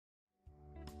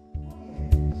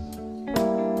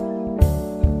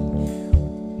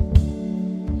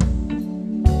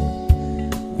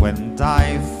when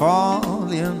I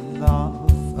fall in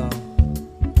love,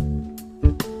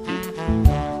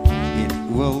 it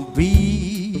will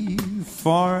be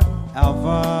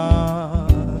forever,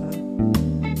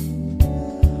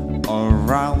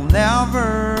 or I'll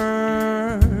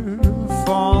never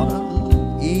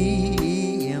fall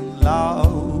in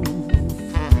love.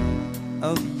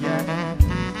 Oh yeah.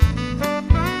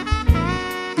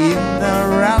 In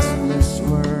a restless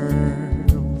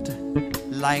world,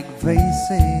 like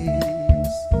faces,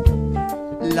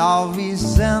 love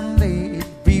is ended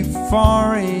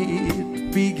before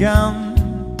it began.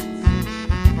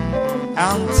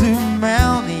 And too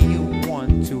many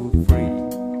 1, 2, 3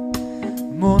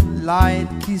 moonlight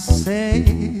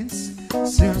kisses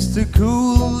seems to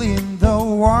cool in the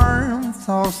warmth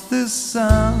of the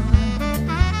sun.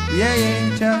 Yeah,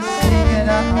 yeah, just sing it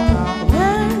out.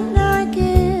 When I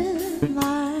give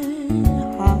my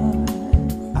heart,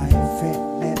 I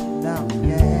feel it now,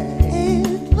 yeah.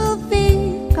 it will be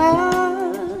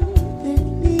completely.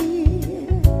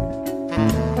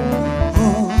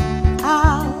 Oh,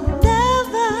 I'll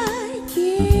never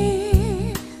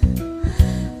give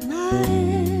my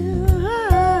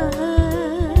heart,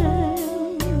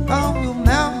 I will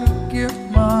never give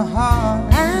my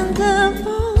heart. and the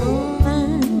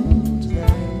moment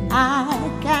I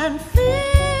can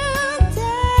feel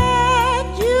that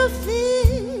you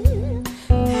feel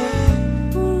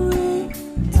that way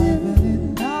too.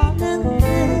 And then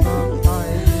when I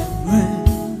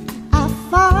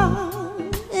fall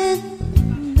in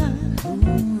love,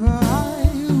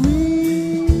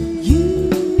 you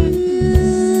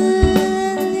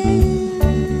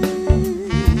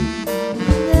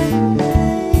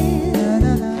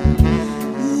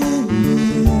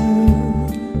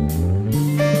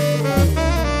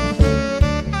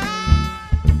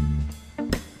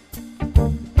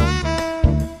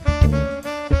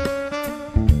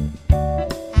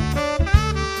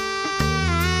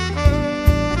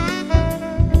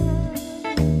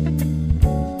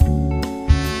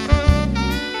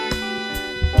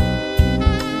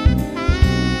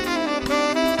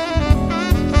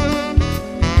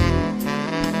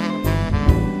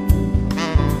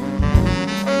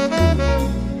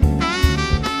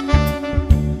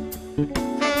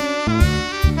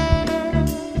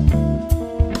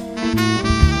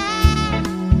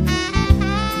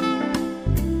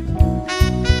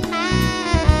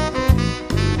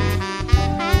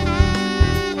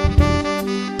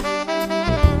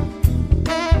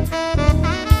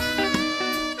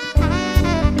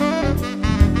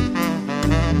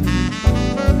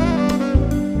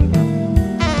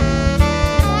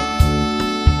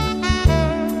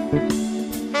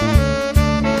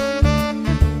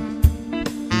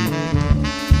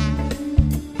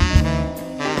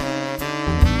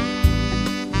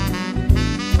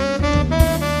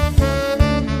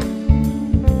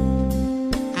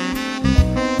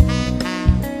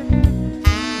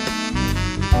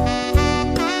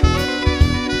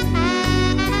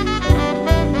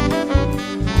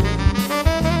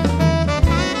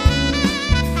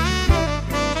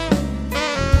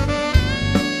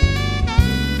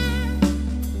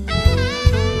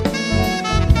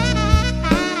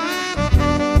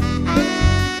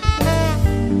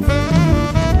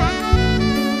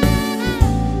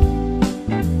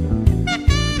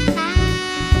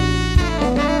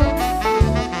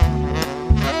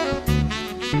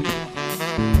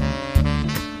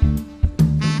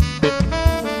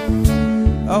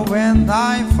Oh, when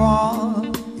I fall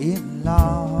in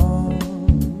love,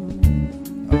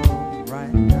 oh,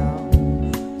 right now,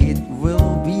 it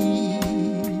will be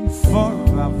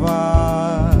forever,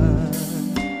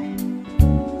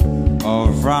 or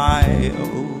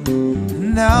I'll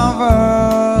never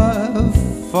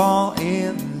fall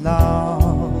in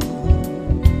love.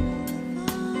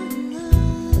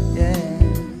 Yeah,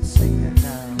 sing it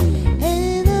now.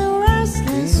 in a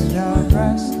restless In a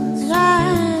restless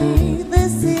like the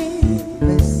sea,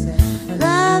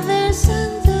 love is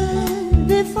ended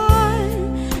before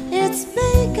it's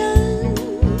begun,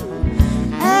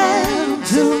 and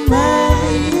too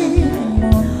many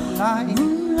light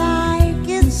like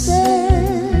it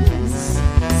says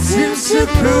seems to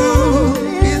cool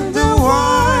in the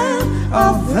warmth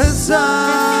of the sun.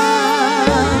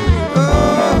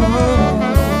 Oh,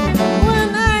 when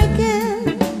I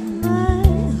give my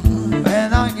when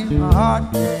I give my heart,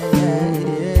 yeah.